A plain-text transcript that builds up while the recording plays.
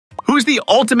Who's the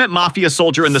ultimate mafia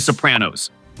soldier in The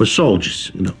Sopranos? We're soldiers,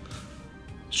 you know.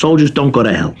 Soldiers don't go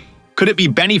to hell. Could it be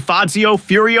Benny Fazio,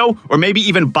 Furio, or maybe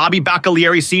even Bobby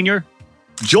Baccalieri Sr.?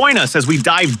 Join us as we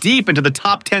dive deep into the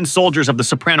top 10 soldiers of the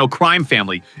Soprano crime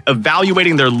family,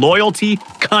 evaluating their loyalty,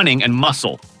 cunning, and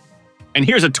muscle. And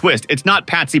here's a twist, it's not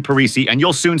Patsy Parisi, and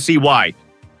you'll soon see why.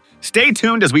 Stay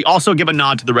tuned as we also give a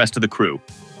nod to the rest of the crew.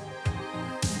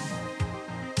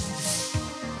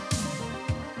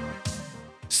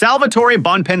 Salvatore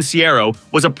Bonpensiero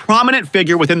was a prominent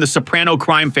figure within the Soprano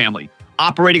crime family,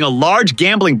 operating a large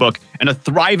gambling book and a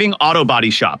thriving auto body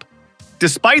shop.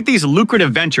 Despite these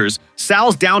lucrative ventures,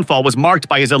 Sal's downfall was marked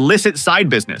by his illicit side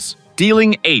business,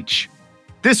 dealing H.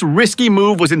 This risky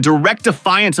move was in direct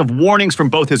defiance of warnings from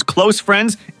both his close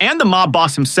friends and the mob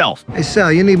boss himself. Hey,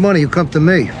 Sal, you need money, you come to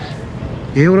me.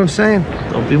 You hear what I'm saying?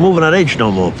 Don't be moving that H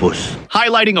no more, puss.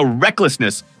 Highlighting a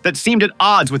recklessness that seemed at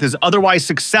odds with his otherwise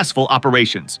successful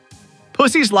operations.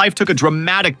 Pussy's life took a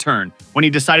dramatic turn when he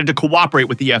decided to cooperate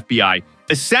with the FBI,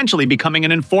 essentially becoming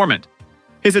an informant.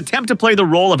 His attempt to play the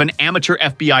role of an amateur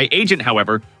FBI agent,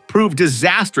 however, proved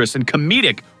disastrous and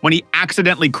comedic when he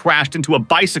accidentally crashed into a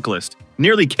bicyclist,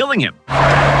 nearly killing him.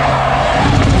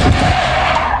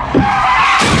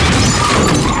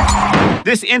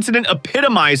 This incident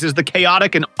epitomizes the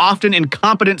chaotic and often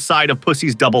incompetent side of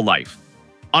Pussy's double life.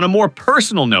 On a more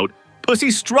personal note,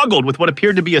 Pussy struggled with what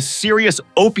appeared to be a serious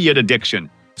opiate addiction,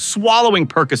 swallowing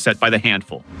Percocet by the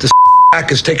handful. This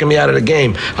back is taking me out of the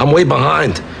game. I'm way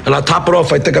behind. And I'll top it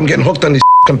off, I think I'm getting hooked on these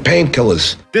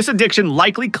painkillers. This addiction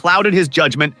likely clouded his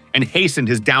judgment and hastened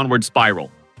his downward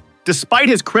spiral. Despite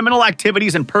his criminal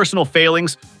activities and personal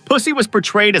failings, Pussy was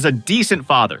portrayed as a decent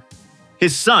father.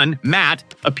 His son, Matt,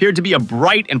 appeared to be a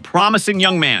bright and promising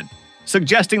young man,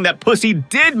 suggesting that Pussy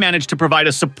did manage to provide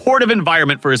a supportive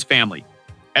environment for his family,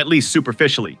 at least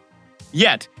superficially.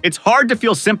 Yet, it's hard to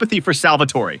feel sympathy for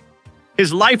Salvatore.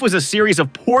 His life was a series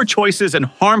of poor choices and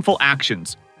harmful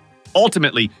actions.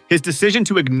 Ultimately, his decision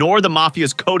to ignore the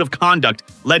mafia's code of conduct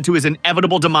led to his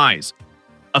inevitable demise.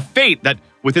 A fate that,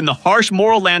 within the harsh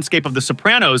moral landscape of The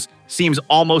Sopranos, seems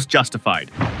almost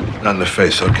justified. Not in the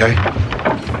face, okay?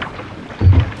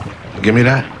 Give me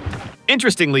that.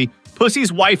 Interestingly,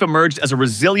 Pussy's wife emerged as a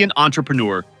resilient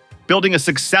entrepreneur, building a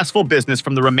successful business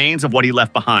from the remains of what he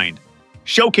left behind,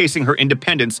 showcasing her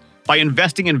independence by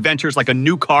investing in ventures like a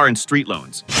new car and street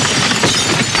loans.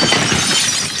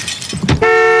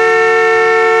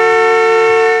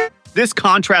 This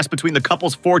contrast between the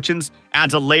couple's fortunes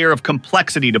adds a layer of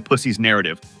complexity to Pussy's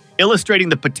narrative, illustrating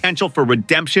the potential for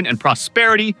redemption and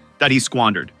prosperity that he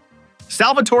squandered.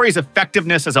 Salvatore's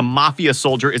effectiveness as a mafia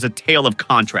soldier is a tale of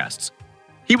contrasts.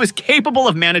 He was capable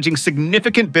of managing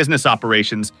significant business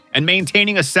operations and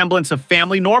maintaining a semblance of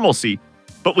family normalcy,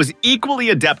 but was equally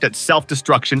adept at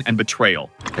self-destruction and betrayal.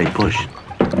 Hey, Push.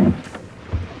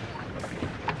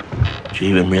 Do you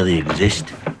even really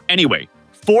exist? Anyway,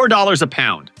 $4 a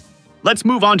pound. Let's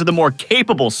move on to the more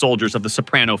capable soldiers of the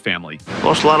Soprano family.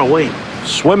 Lost a lot of weight.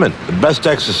 Swimming, the best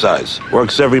exercise.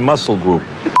 Works every muscle group.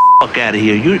 Fuck out of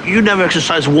here. You never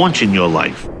exercised once in your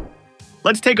life.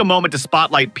 Let's take a moment to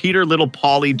spotlight Peter Little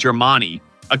Paulie Germani,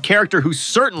 a character who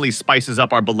certainly spices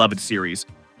up our beloved series,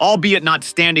 albeit not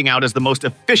standing out as the most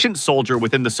efficient soldier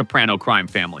within the Soprano crime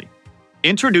family.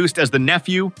 Introduced as the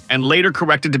nephew and later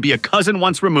corrected to be a cousin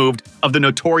once removed of the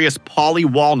notorious Paulie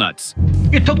Walnuts.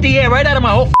 You took the air right out of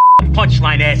my whole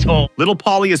punchline, asshole. Little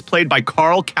Paulie is played by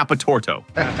Carl Capotorto.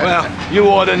 Well, you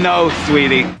ought to know,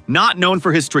 sweetie. Not known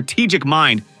for his strategic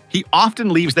mind, he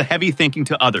often leaves the heavy thinking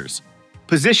to others,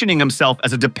 positioning himself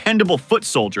as a dependable foot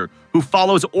soldier who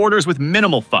follows orders with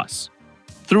minimal fuss.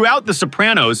 Throughout The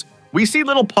Sopranos, we see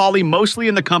Little Paulie mostly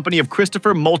in the company of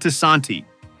Christopher Moltisanti,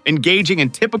 engaging in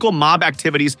typical mob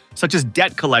activities such as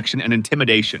debt collection and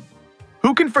intimidation.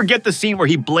 Who can forget the scene where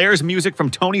he blares music from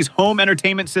Tony's home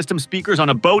entertainment system speakers on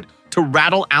a boat to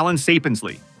rattle Alan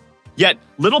Sapensley? Yet,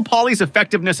 Little Paulie's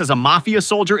effectiveness as a mafia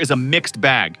soldier is a mixed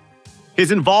bag.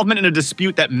 His involvement in a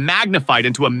dispute that magnified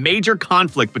into a major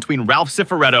conflict between Ralph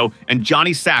Cifaretto and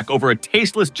Johnny Sack over a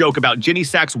tasteless joke about Ginny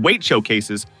Sack's weight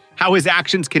showcases, how his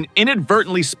actions can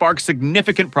inadvertently spark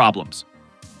significant problems.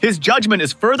 His judgment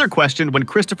is further questioned when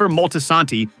Christopher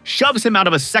Moltisanti shoves him out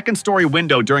of a second-story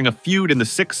window during a feud in the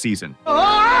 6th season.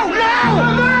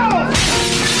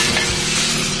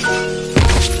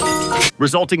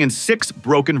 Resulting in 6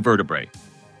 broken vertebrae.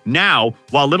 Now,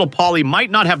 while Little Paulie might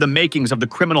not have the makings of the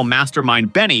criminal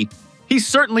mastermind Benny, he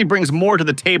certainly brings more to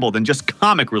the table than just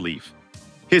comic relief.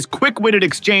 His quick-witted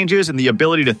exchanges and the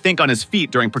ability to think on his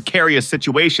feet during precarious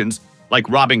situations, like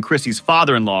robbing Chrissy's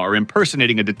father-in-law or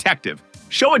impersonating a detective,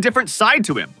 show a different side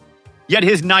to him. Yet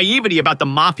his naivety about the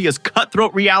mafia's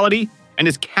cutthroat reality and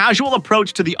his casual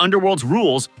approach to the underworld's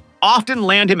rules often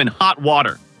land him in hot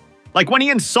water. Like when he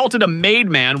insulted a maid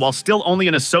man while still only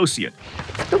an associate.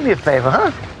 Do me a favor,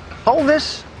 huh? Hold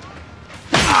this.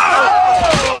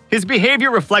 His behavior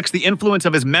reflects the influence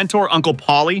of his mentor, Uncle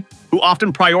Paulie, who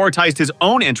often prioritized his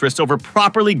own interests over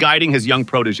properly guiding his young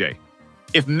protege.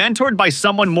 If mentored by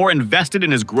someone more invested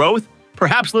in his growth,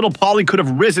 perhaps little Paulie could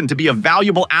have risen to be a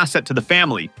valuable asset to the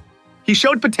family. He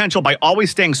showed potential by always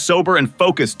staying sober and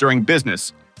focused during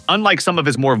business, unlike some of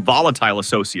his more volatile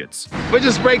associates. We're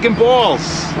just breaking balls.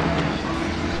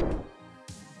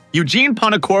 Eugene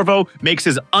Pontecorvo makes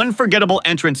his unforgettable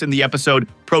entrance in the episode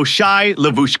Proshai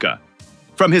Levushka.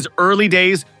 From his early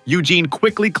days, Eugene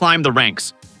quickly climbed the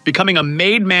ranks, becoming a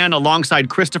made man alongside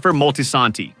Christopher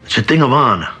Moltisanti. It's a thing of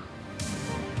honor.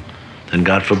 Then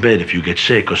God forbid, if you get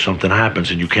sick or something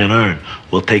happens and you can't earn,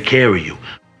 we'll take care of you.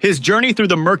 His journey through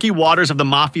the murky waters of the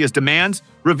mafia's demands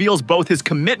reveals both his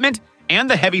commitment and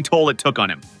the heavy toll it took on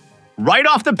him. Right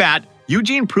off the bat,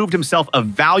 Eugene proved himself a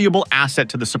valuable asset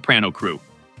to the Soprano crew.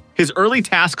 His early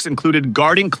tasks included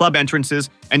guarding club entrances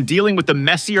and dealing with the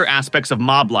messier aspects of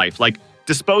mob life, like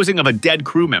disposing of a dead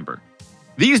crew member.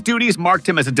 These duties marked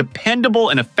him as a dependable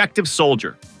and effective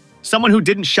soldier, someone who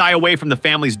didn't shy away from the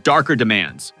family's darker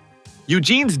demands.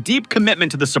 Eugene's deep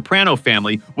commitment to the Soprano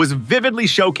family was vividly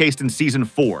showcased in Season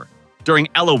 4, during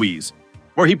Eloise,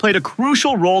 where he played a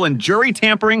crucial role in jury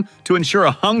tampering to ensure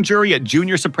a hung jury at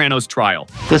Junior Soprano's trial.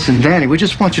 Listen, Danny, we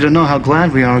just want you to know how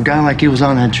glad we are a guy like you was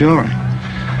on that jury.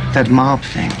 That mob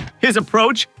thing. His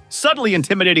approach, subtly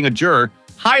intimidating a juror,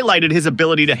 highlighted his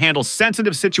ability to handle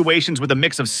sensitive situations with a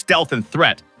mix of stealth and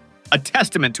threat, a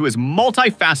testament to his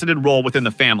multifaceted role within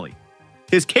the family.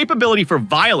 His capability for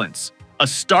violence, a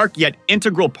stark yet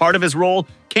integral part of his role,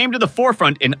 came to the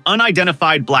forefront in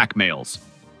unidentified blackmails.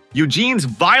 Eugene's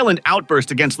violent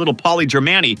outburst against little Paulie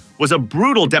Germani was a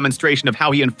brutal demonstration of how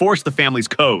he enforced the family's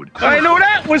code. I knew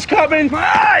that was coming.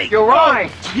 Hey! You're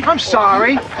right. I'm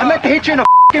sorry. I meant to hit you in the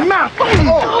f***ing mouth.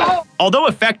 Oh. Although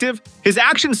effective, his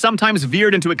actions sometimes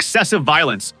veered into excessive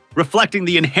violence, reflecting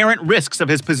the inherent risks of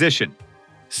his position.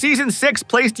 Season 6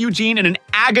 placed Eugene in an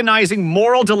agonizing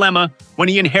moral dilemma when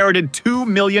he inherited $2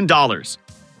 million.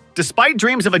 Despite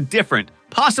dreams of a different,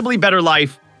 possibly better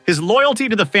life, his loyalty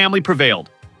to the family prevailed.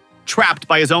 Trapped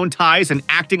by his own ties and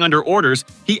acting under orders,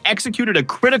 he executed a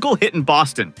critical hit in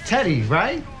Boston. Teddy,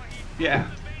 right? Yeah.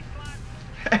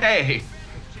 Hey.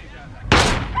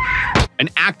 An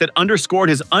act that underscored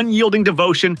his unyielding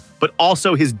devotion, but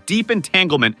also his deep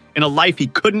entanglement in a life he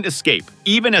couldn't escape,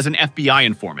 even as an FBI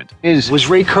informant. Was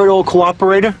Ray Curto a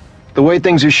cooperator? The way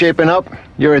things are shaping up,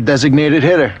 you're a designated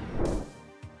hitter.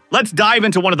 Let's dive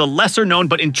into one of the lesser-known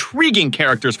but intriguing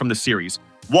characters from the series,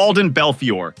 Walden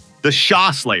Belfiore, the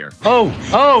Shaw Slayer.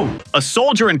 Oh! A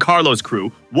soldier in Carlo's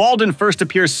crew, Walden first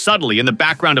appears subtly in the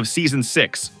background of Season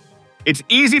 6. It's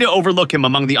easy to overlook him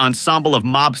among the ensemble of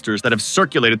mobsters that have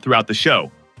circulated throughout the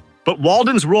show. But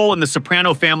Walden's role in the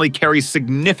Soprano family carries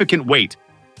significant weight,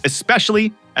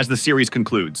 especially as the series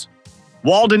concludes.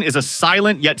 Walden is a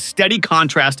silent yet steady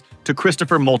contrast to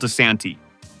Christopher Moltisanti.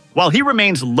 While he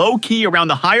remains low-key around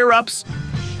the higher-ups,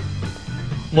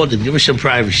 Walden, give us some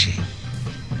privacy.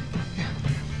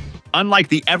 Unlike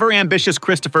the ever-ambitious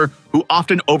Christopher, who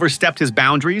often overstepped his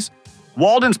boundaries,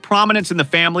 Walden's prominence in the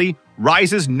family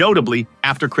rises notably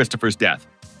after Christopher's death.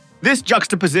 This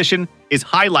juxtaposition is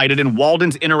highlighted in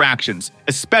Walden's interactions,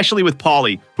 especially with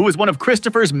Paulie, who is one of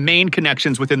Christopher's main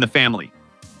connections within the family.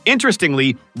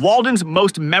 Interestingly, Walden's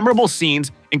most memorable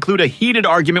scenes include a heated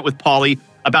argument with Paulie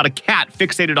about a cat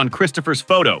fixated on Christopher's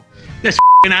photo. This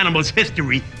animal's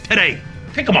history today.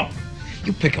 Pick him up.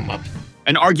 You pick him up.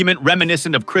 An argument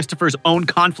reminiscent of Christopher's own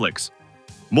conflicts.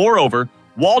 Moreover,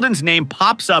 Walden's name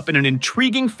pops up in an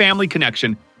intriguing family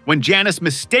connection when Janice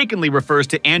mistakenly refers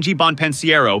to Angie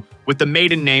Bonpensiero with the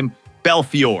maiden name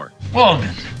Belfiore. Walden.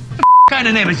 What kind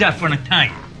of name is that for an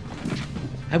Italian?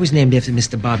 I was named after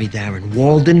Mr. Bobby Darin,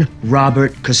 Walden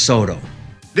Robert Casotto.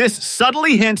 This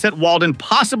subtly hints at Walden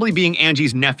possibly being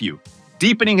Angie's nephew,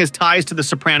 deepening his ties to the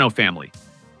Soprano family.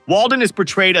 Walden is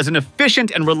portrayed as an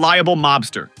efficient and reliable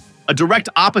mobster, a direct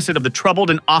opposite of the troubled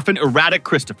and often erratic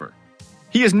Christopher.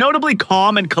 He is notably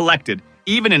calm and collected,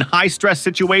 even in high-stress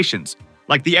situations,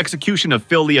 like the execution of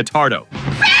Phil Leotardo. Phil!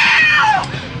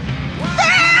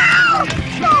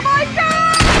 Oh my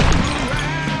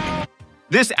God!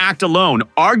 This act alone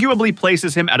arguably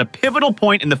places him at a pivotal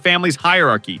point in the family's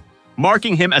hierarchy,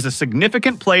 marking him as a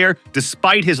significant player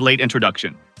despite his late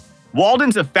introduction.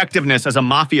 Walden's effectiveness as a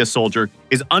mafia soldier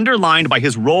is underlined by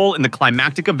his role in the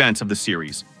climactic events of the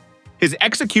series. His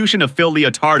execution of Phil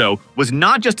Leotardo was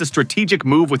not just a strategic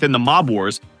move within the mob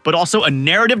wars, but also a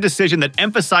narrative decision that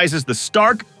emphasizes the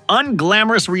stark,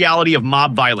 unglamorous reality of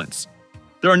mob violence.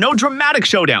 There are no dramatic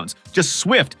showdowns, just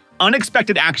swift,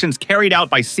 unexpected actions carried out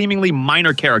by seemingly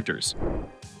minor characters.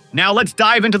 Now let's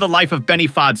dive into the life of Benny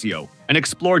Fazio and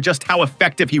explore just how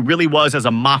effective he really was as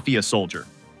a mafia soldier.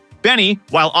 Benny,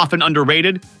 while often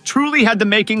underrated, truly had the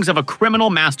makings of a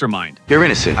criminal mastermind. You're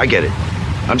innocent, I get it.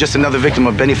 I'm just another victim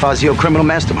of Benny Fazio criminal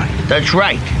mastermind. That's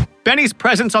right. Benny's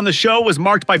presence on the show was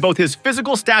marked by both his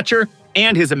physical stature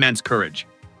and his immense courage.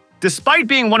 Despite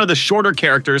being one of the shorter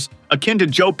characters, akin to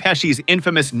Joe Pesci's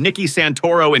infamous Nicky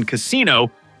Santoro in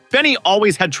Casino, Benny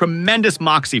always had tremendous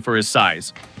moxie for his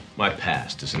size. My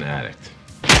past is an addict.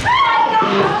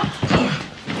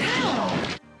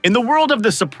 In the world of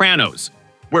The Sopranos,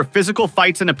 where physical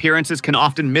fights and appearances can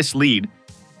often mislead,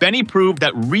 Benny proved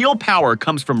that real power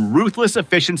comes from ruthless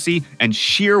efficiency and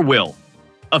sheer will.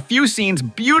 A few scenes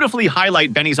beautifully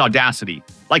highlight Benny's audacity,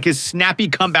 like his snappy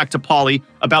comeback to Paulie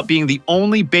about being the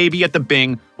only baby at the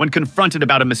Bing when confronted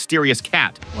about a mysterious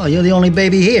cat. Well, you're the only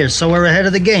baby here, so we're ahead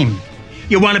of the game.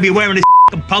 You want to be wearing this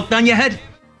pelt on your head?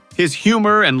 His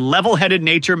humor and level-headed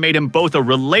nature made him both a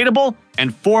relatable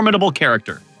and formidable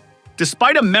character.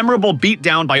 Despite a memorable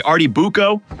beatdown by Artie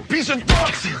Bucco, Piece of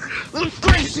dog shit, little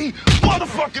crazy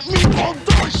motherfucking meatball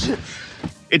dog shit.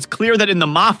 It's clear that in the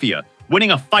mafia,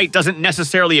 winning a fight doesn't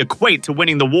necessarily equate to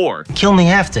winning the war. Kill me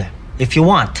after, if you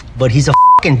want, but he's a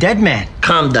fucking dead man.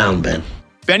 Calm down, Ben.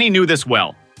 Benny knew this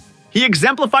well. He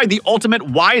exemplified the ultimate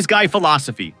wise guy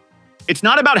philosophy. It's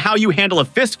not about how you handle a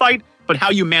fist fight, but how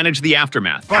you manage the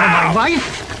aftermath. What, my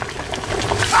wife?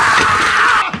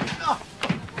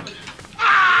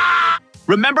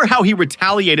 Remember how he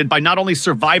retaliated by not only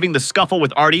surviving the scuffle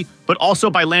with Artie, but also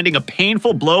by landing a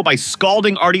painful blow by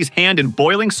scalding Artie's hand in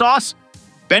boiling sauce?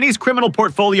 Benny's criminal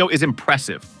portfolio is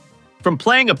impressive. From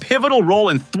playing a pivotal role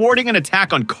in thwarting an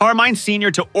attack on Carmine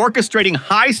Sr. to orchestrating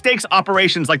high-stakes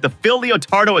operations like the Phil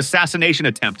Leotardo assassination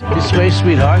attempt. This way,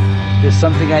 sweetheart. There's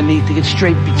something I need to get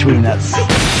straight between us.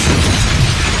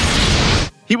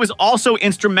 He was also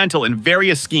instrumental in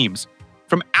various schemes,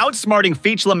 from outsmarting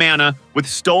Feach LaManna with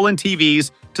stolen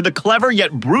TVs to the clever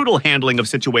yet brutal handling of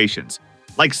situations,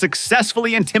 like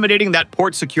successfully intimidating that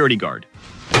port security guard.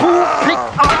 Who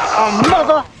picked up a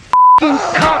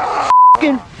motherfucking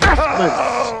cock-fucking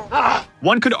bastard?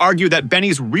 One could argue that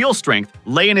Benny's real strength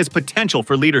lay in his potential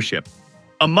for leadership.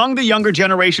 Among the younger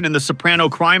generation in the Soprano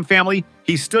crime family,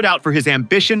 he stood out for his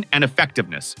ambition and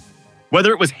effectiveness.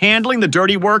 Whether it was handling the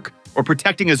dirty work or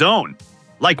protecting his own,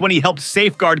 like when he helped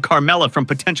safeguard Carmela from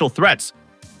potential threats,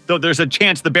 though there's a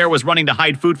chance the bear was running to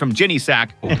hide food from Ginny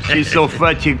Sack. She's so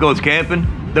fat she goes camping.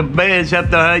 The bears have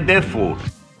to hide their food.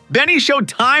 Benny showed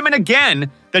time and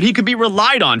again that he could be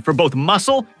relied on for both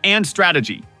muscle and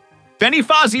strategy. Benny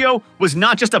Fazio was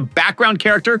not just a background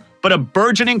character, but a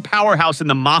burgeoning powerhouse in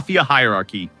the mafia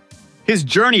hierarchy. His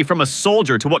journey from a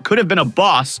soldier to what could have been a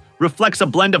boss reflects a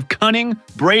blend of cunning,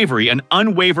 bravery, and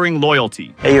unwavering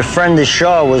loyalty. Hey, your friend the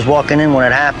Shaw was walking in when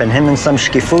it happened. Him and some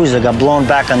schifooza got blown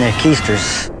back on their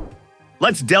keisters.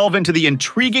 Let's delve into the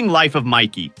intriguing life of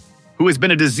Mikey, who has been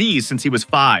a disease since he was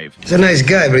 5. He's a nice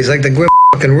guy, but he's like the grim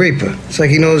fucking reaper. It's like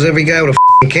he knows every guy with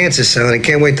a cancer cell and he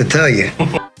can't wait to tell you.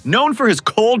 Known for his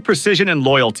cold precision and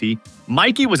loyalty,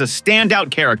 Mikey was a standout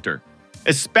character,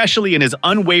 especially in his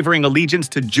unwavering allegiance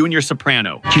to Junior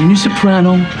Soprano. Junior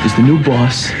Soprano is the new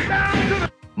boss.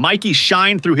 Mikey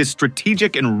shined through his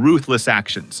strategic and ruthless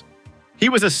actions. He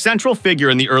was a central figure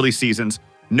in the early seasons,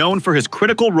 known for his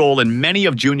critical role in many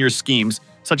of Junior's schemes,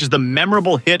 such as the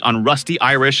memorable hit on Rusty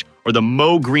Irish or the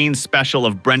Mo Green special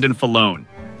of Brendan Fallone.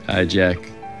 Hi, Jack.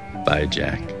 Bye,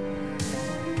 Jack.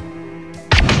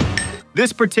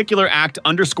 This particular act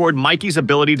underscored Mikey's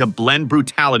ability to blend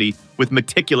brutality with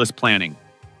meticulous planning,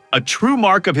 a true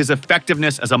mark of his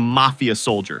effectiveness as a mafia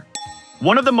soldier.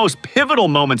 One of the most pivotal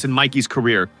moments in Mikey's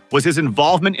career was his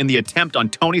involvement in the attempt on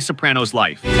Tony Soprano's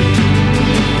life.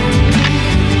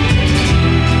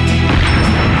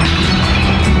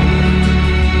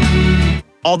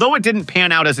 Although it didn't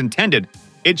pan out as intended,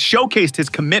 it showcased his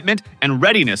commitment and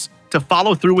readiness to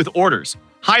follow through with orders,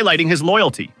 highlighting his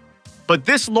loyalty. But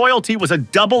this loyalty was a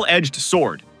double-edged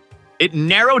sword. It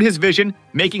narrowed his vision,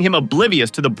 making him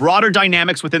oblivious to the broader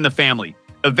dynamics within the family,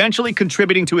 eventually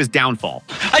contributing to his downfall.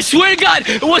 I swear to God,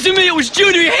 it wasn't me, it was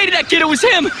Junior. You hated that kid, it was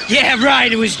him. Yeah,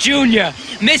 right, it was Junior.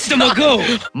 Mr.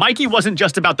 Magoo. Mikey wasn't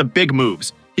just about the big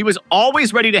moves. He was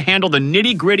always ready to handle the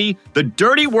nitty-gritty, the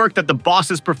dirty work that the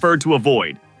bosses preferred to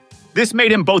avoid. This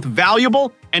made him both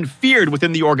valuable and feared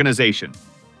within the organization.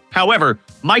 However,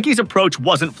 Mikey's approach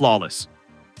wasn't flawless.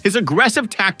 His aggressive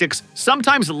tactics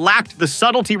sometimes lacked the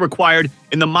subtlety required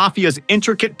in the mafia's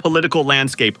intricate political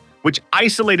landscape, which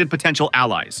isolated potential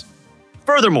allies.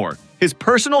 Furthermore, his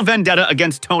personal vendetta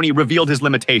against Tony revealed his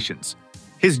limitations.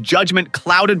 His judgment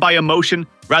clouded by emotion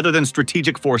rather than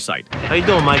strategic foresight. How you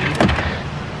doing, Mikey?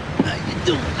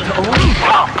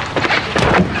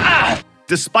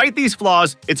 Despite these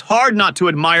flaws, it's hard not to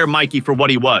admire Mikey for what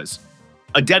he was: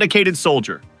 a dedicated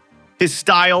soldier. His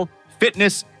style,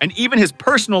 fitness, and even his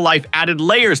personal life added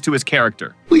layers to his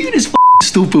character. Were you this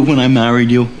stupid when I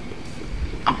married you?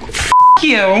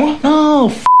 You?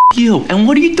 No, you. And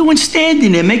what are you doing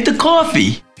standing there? Make the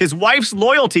coffee. His wife's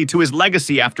loyalty to his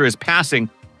legacy after his passing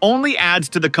only adds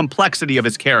to the complexity of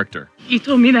his character. He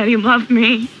told me that he loved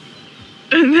me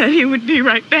and that he would be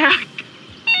right back.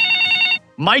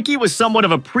 Mikey was somewhat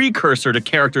of a precursor to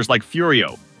characters like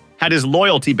Furio. Had his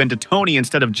loyalty been to Tony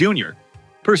instead of Junior,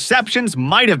 perceptions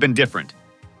might have been different.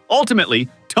 Ultimately,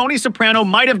 Tony Soprano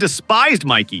might have despised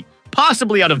Mikey,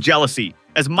 possibly out of jealousy,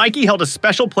 as Mikey held a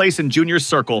special place in Junior's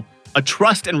circle, a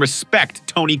trust and respect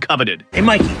Tony coveted. Hey,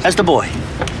 Mikey, that's the boy.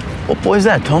 What boy is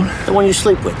that, Tone? The one you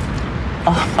sleep with.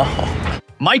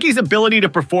 Mikey's ability to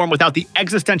perform without the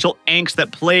existential angst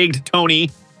that plagued Tony,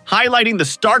 highlighting the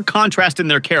stark contrast in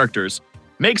their characters,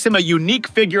 makes him a unique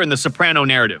figure in the Soprano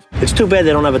narrative. It's too bad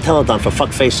they don't have a telethon for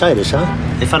fuckface-itis,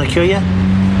 huh? They found a cure yet?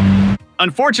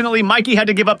 Unfortunately, Mikey had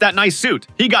to give up that nice suit.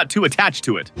 He got too attached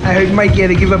to it. I heard Mikey had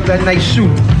to give up that nice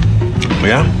suit.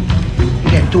 Yeah?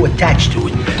 He got too attached to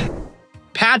it.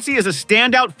 Patsy is a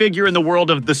standout figure in the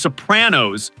world of The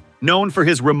Sopranos, known for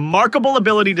his remarkable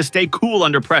ability to stay cool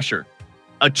under pressure,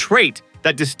 a trait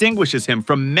that distinguishes him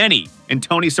from many in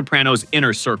Tony Soprano's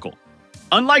inner circle.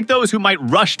 Unlike those who might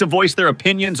rush to voice their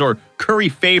opinions or curry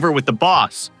favor with the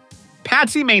boss,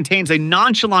 Patsy maintains a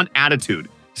nonchalant attitude,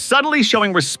 subtly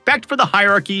showing respect for the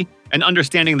hierarchy and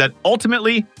understanding that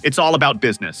ultimately it's all about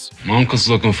business. My uncle's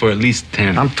looking for at least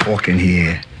 10. I'm talking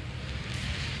here.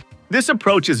 This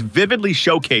approach is vividly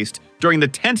showcased during the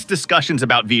tense discussions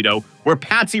about Vito, where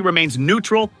Patsy remains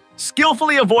neutral,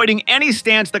 skillfully avoiding any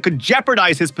stance that could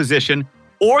jeopardize his position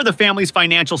or the family's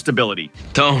financial stability.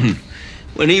 Tone,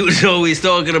 when he was always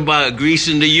talking about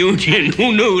greasing the union,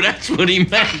 who knew that's what he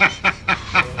meant?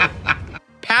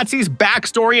 Patsy's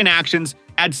backstory and actions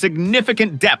add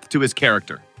significant depth to his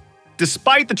character.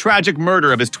 Despite the tragic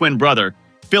murder of his twin brother,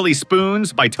 Philly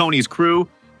Spoons, by Tony's crew,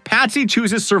 Patsy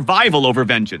chooses survival over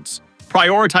vengeance,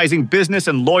 prioritizing business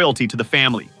and loyalty to the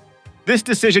family. This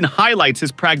decision highlights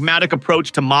his pragmatic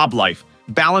approach to mob life,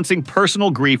 balancing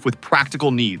personal grief with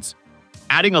practical needs.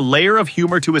 Adding a layer of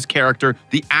humor to his character,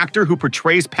 the actor who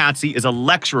portrays Patsy is a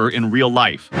lecturer in real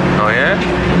life. Oh,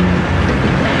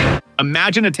 yeah?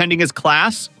 Imagine attending his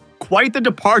class? Quite the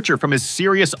departure from his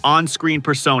serious on-screen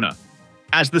persona.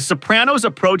 As The Sopranos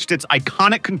approached its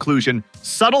iconic conclusion,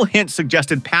 subtle hints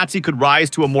suggested Patsy could rise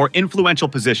to a more influential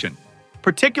position,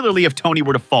 particularly if Tony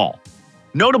were to fall.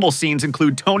 Notable scenes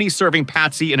include Tony serving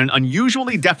Patsy in an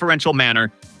unusually deferential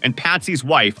manner and Patsy's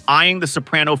wife eyeing the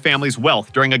Soprano family's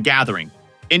wealth during a gathering,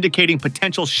 indicating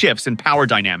potential shifts in power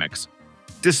dynamics.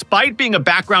 Despite being a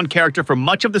background character for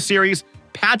much of the series,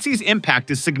 Patsy's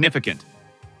impact is significant.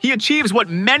 He achieves what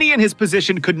many in his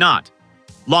position could not: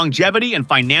 longevity and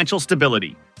financial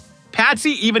stability.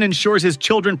 Patsy even ensures his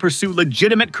children pursue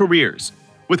legitimate careers,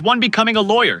 with one becoming a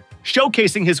lawyer,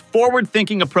 showcasing his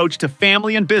forward-thinking approach to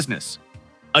family and business.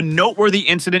 A noteworthy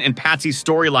incident in Patsy's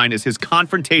storyline is his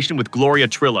confrontation with Gloria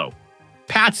Trillo.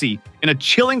 Patsy, in a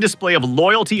chilling display of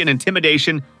loyalty and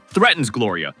intimidation, threatens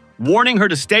Gloria, warning her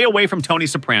to stay away from Tony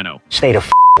Soprano. Stay the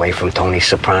away from Tony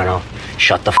Soprano.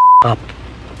 Shut the up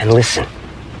and listen.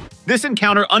 This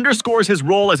encounter underscores his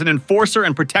role as an enforcer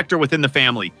and protector within the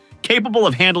family, capable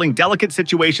of handling delicate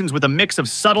situations with a mix of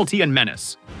subtlety and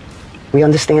menace. We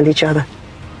understand each other?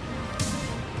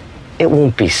 It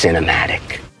won't be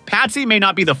cinematic. Patsy may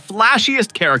not be the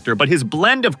flashiest character, but his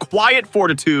blend of quiet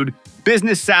fortitude,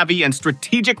 business savvy, and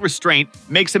strategic restraint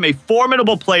makes him a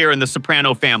formidable player in the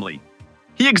Soprano family.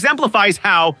 He exemplifies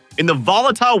how, in the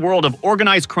volatile world of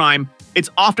organized crime, it's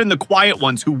often the quiet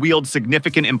ones who wield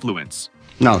significant influence.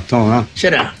 No, don't. Sit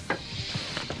down.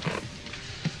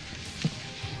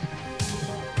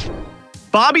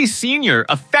 Bobby Sr.,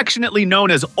 affectionately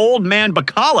known as Old Man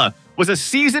Bacala, was a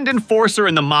seasoned enforcer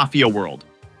in the mafia world.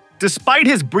 Despite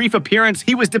his brief appearance,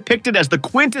 he was depicted as the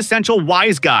quintessential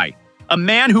wise guy, a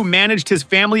man who managed his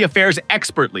family affairs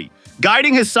expertly,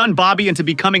 guiding his son Bobby into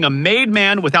becoming a made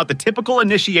man without the typical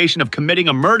initiation of committing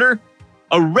a murder,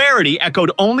 a rarity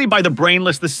echoed only by the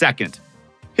brainless II.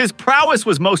 His prowess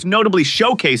was most notably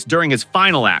showcased during his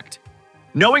final act.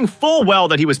 Knowing full well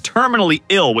that he was terminally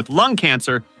ill with lung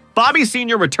cancer, Bobby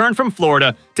Sr. returned from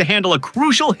Florida to handle a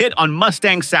crucial hit on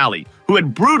Mustang Sally, who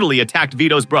had brutally attacked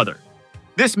Vito's brother.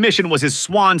 This mission was his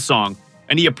swan song,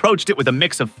 and he approached it with a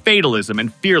mix of fatalism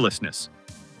and fearlessness.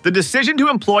 The decision to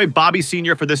employ Bobby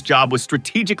Sr. for this job was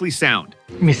strategically sound.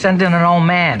 Me sending an old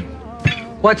man.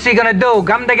 What's he gonna do?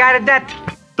 Gum the guy to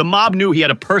death? The mob knew he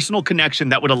had a personal connection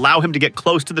that would allow him to get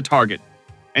close to the target.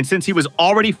 And since he was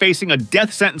already facing a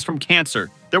death sentence from cancer,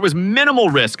 there was minimal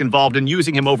risk involved in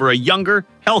using him over a younger,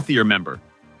 healthier member.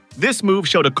 This move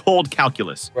showed a cold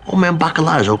calculus. Oh man,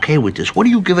 Baccalieri's okay with this. What do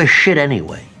you give a shit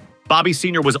anyway? Bobby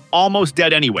Sr. was almost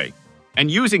dead anyway,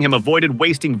 and using him avoided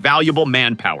wasting valuable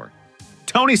manpower.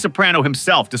 Tony Soprano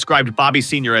himself described Bobby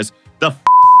Sr. as the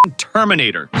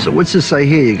Terminator. So what's this I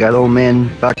hear? You got old man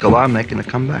Baccalieri making a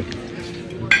comeback?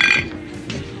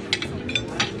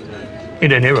 He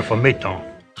didn't hear it from me, Tom.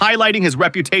 Highlighting his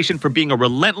reputation for being a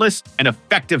relentless and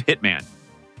effective hitman.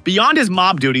 Beyond his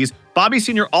mob duties, Bobby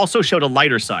Sr. also showed a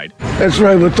lighter side. That's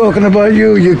right, we're talking about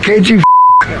you cagey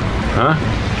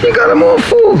Huh? You got him all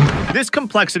fooled. This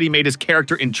complexity made his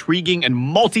character intriguing and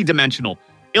multi-dimensional,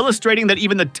 illustrating that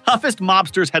even the toughest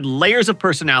mobsters had layers of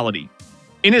personality.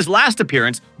 In his last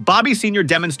appearance, Bobby Sr.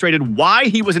 demonstrated why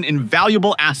he was an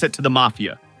invaluable asset to the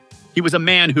mafia. He was a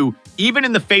man who, even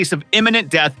in the face of imminent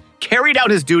death, carried out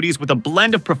his duties with a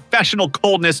blend of professional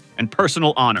coldness and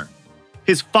personal honor.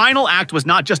 His final act was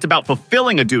not just about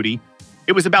fulfilling a duty,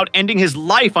 it was about ending his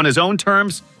life on his own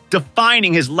terms,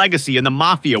 defining his legacy in the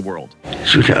mafia world.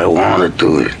 So I want to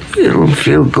do it. It'll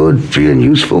feel good being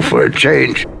useful for a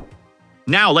change.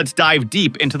 Now let's dive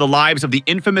deep into the lives of the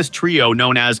infamous trio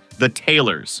known as the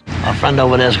Taylors. Our friend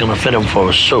over there's gonna fit him for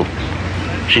a suit.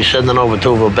 She's sending over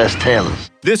two of her best tailors.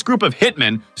 This group of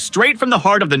hitmen, straight from the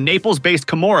heart of the Naples-based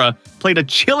Camorra, played a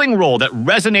chilling role that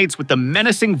resonates with the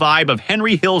menacing vibe of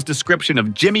Henry Hill's description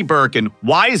of Jimmy Burke in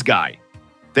Wise Guy.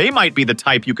 They might be the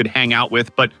type you could hang out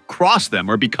with, but cross them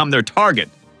or become their target,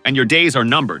 and your days are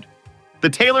numbered. The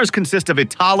Taylors consist of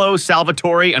Italo,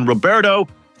 Salvatore, and Roberto,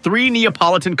 three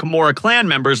Neapolitan Camorra clan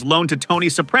members loaned to Tony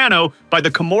Soprano by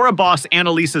the Camorra boss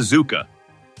Annalisa Zucca.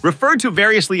 Referred to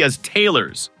variously as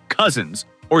Taylors, cousins,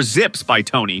 or Zips by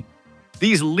Tony,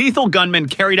 these lethal gunmen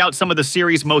carried out some of the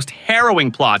series' most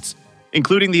harrowing plots,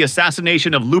 including the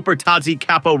assassination of Lupertazzi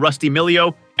capo Rusty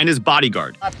Milio and his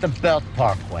bodyguard. At the Belt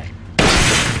Parkway.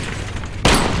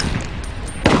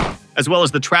 As well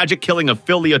as the tragic killing of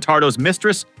Phil Leotardo's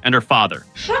mistress and her father.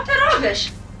 Що ти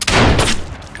робиш?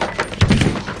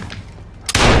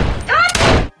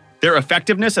 Their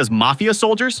effectiveness as mafia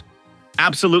soldiers?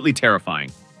 Absolutely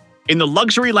terrifying. In the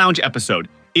luxury lounge episode,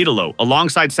 Italo,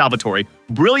 alongside Salvatore,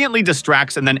 brilliantly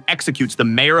distracts and then executes the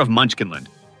mayor of Munchkinland.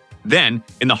 Then,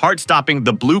 in the heart-stopping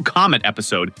The Blue Comet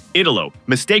episode, Italo,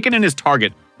 mistaken in his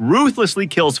target, ruthlessly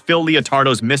kills Phil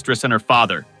Leotardo's mistress and her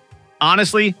father.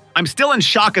 Honestly, I'm still in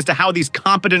shock as to how these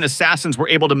competent assassins were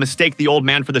able to mistake the old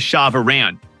man for the Shah of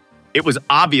Iran. It was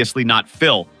obviously not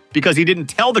Phil, because he didn't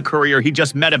tell the courier he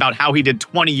just met about how he did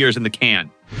 20 years in the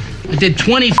can. I did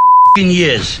 20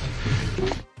 years.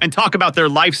 And talk about their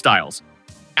lifestyles.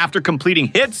 After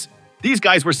completing hits, these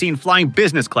guys were seen flying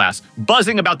business class,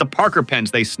 buzzing about the Parker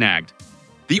pens they snagged.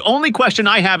 The only question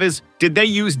I have is, did they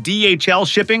use DHL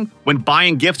shipping when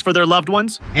buying gifts for their loved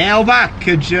ones? A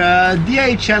package,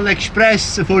 DHL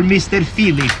Express for Mr.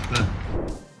 Philip.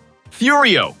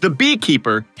 Furio, the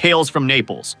beekeeper, hails from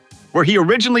Naples, where he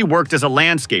originally worked as a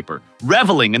landscaper,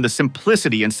 reveling in the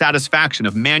simplicity and satisfaction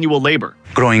of manual labor.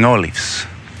 Growing olives,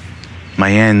 my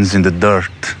hands in the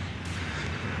dirt,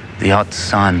 the hot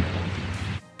sun.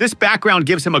 This background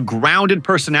gives him a grounded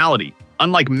personality,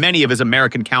 unlike many of his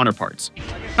American counterparts.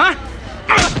 Huh?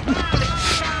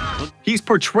 He's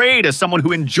portrayed as someone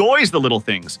who enjoys the little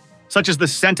things, such as the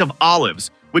scent of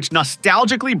olives, which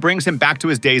nostalgically brings him back to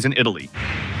his days in Italy.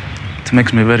 It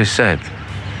makes me very sad.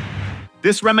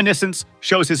 This reminiscence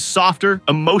shows his softer,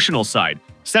 emotional side,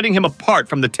 setting him apart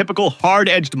from the typical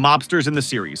hard-edged mobsters in the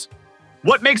series.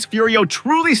 What makes Furio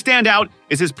truly stand out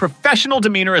is his professional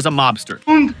demeanor as a mobster.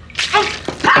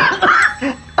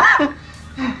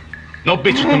 No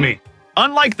bitch to me.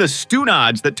 Unlike the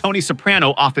stoonods that Tony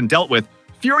Soprano often dealt with,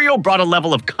 Furio brought a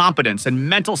level of competence and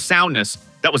mental soundness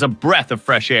that was a breath of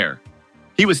fresh air.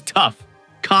 He was tough,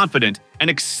 confident, and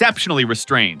exceptionally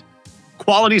restrained.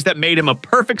 Qualities that made him a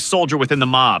perfect soldier within the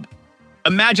mob.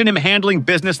 Imagine him handling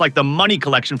business like the money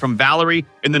collection from Valerie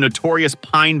in the notorious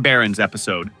Pine Barrens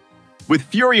episode. With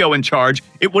Furio in charge,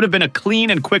 it would have been a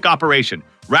clean and quick operation,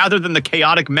 rather than the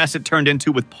chaotic mess it turned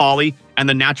into with Paulie and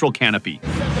the Natural Canopy.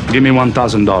 Give me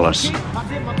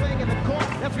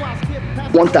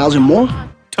 $1,000. 1,000 more?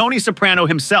 Tony Soprano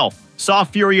himself saw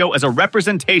Furio as a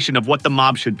representation of what the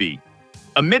mob should be.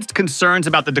 Amidst concerns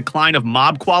about the decline of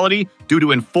mob quality due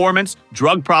to informants,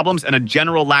 drug problems, and a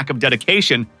general lack of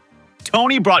dedication,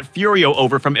 Tony brought Furio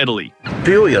over from Italy.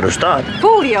 Furio to start.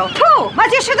 Furio, tu, ma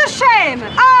dici the shame!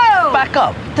 Oh! Back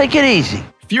up. Take it easy.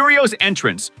 Furio's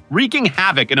entrance, wreaking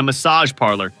havoc in a massage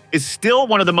parlor, is still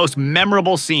one of the most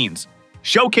memorable scenes,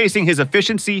 showcasing his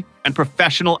efficiency and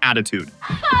professional attitude.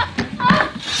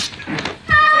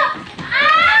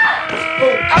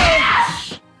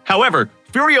 However,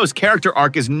 Furio's character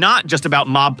arc is not just about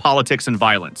mob politics and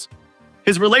violence.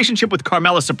 His relationship with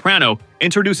Carmela Soprano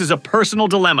introduces a personal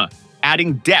dilemma,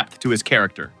 adding depth to his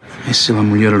character. Essa è la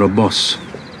moglie del boss.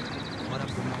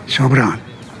 Soprano.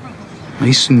 Ma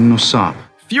isso non sa.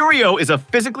 Furio is a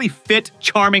physically fit,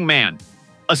 charming man,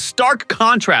 a stark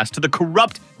contrast to the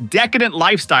corrupt, decadent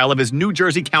lifestyle of his New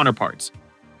Jersey counterparts.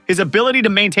 His ability to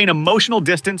maintain emotional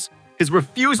distance, his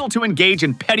refusal to engage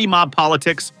in petty mob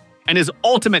politics, and his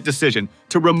ultimate decision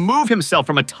to remove himself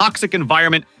from a toxic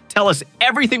environment tell us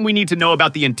everything we need to know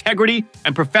about the integrity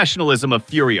and professionalism of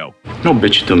Furio. No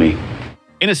bitch to me.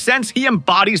 In a sense, he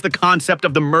embodies the concept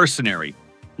of the mercenary,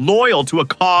 loyal to a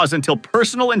cause until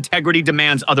personal integrity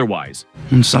demands otherwise.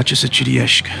 Non sa se ci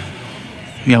riesca.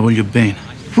 Io voglio bene.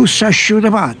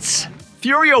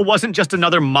 Furio wasn't just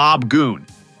another mob goon.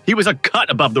 He was a cut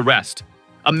above the rest.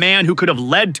 A man who could have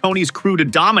led Tony's crew to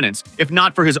dominance if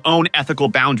not for his own ethical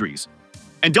boundaries.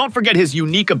 And don't forget his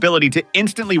unique ability to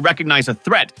instantly recognize a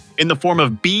threat in the form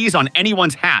of bees on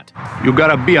anyone's hat. You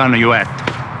got a bee on your hat.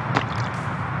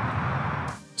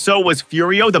 So was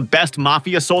Furio the best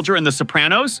mafia soldier in The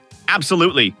Sopranos?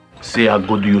 Absolutely. See how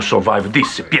good you survive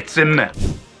this, piazzemme.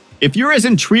 If you're as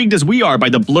intrigued as we are by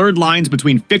the blurred lines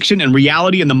between fiction and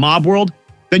reality in the mob world,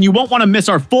 then you won't want to miss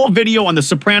our full video on the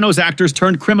Sopranos actors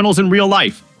turned criminals in real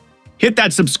life. Hit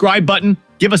that subscribe button,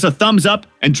 give us a thumbs up,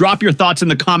 and drop your thoughts in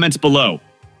the comments below.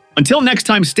 Until next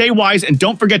time, stay wise and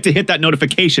don't forget to hit that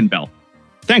notification bell.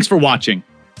 Thanks for watching.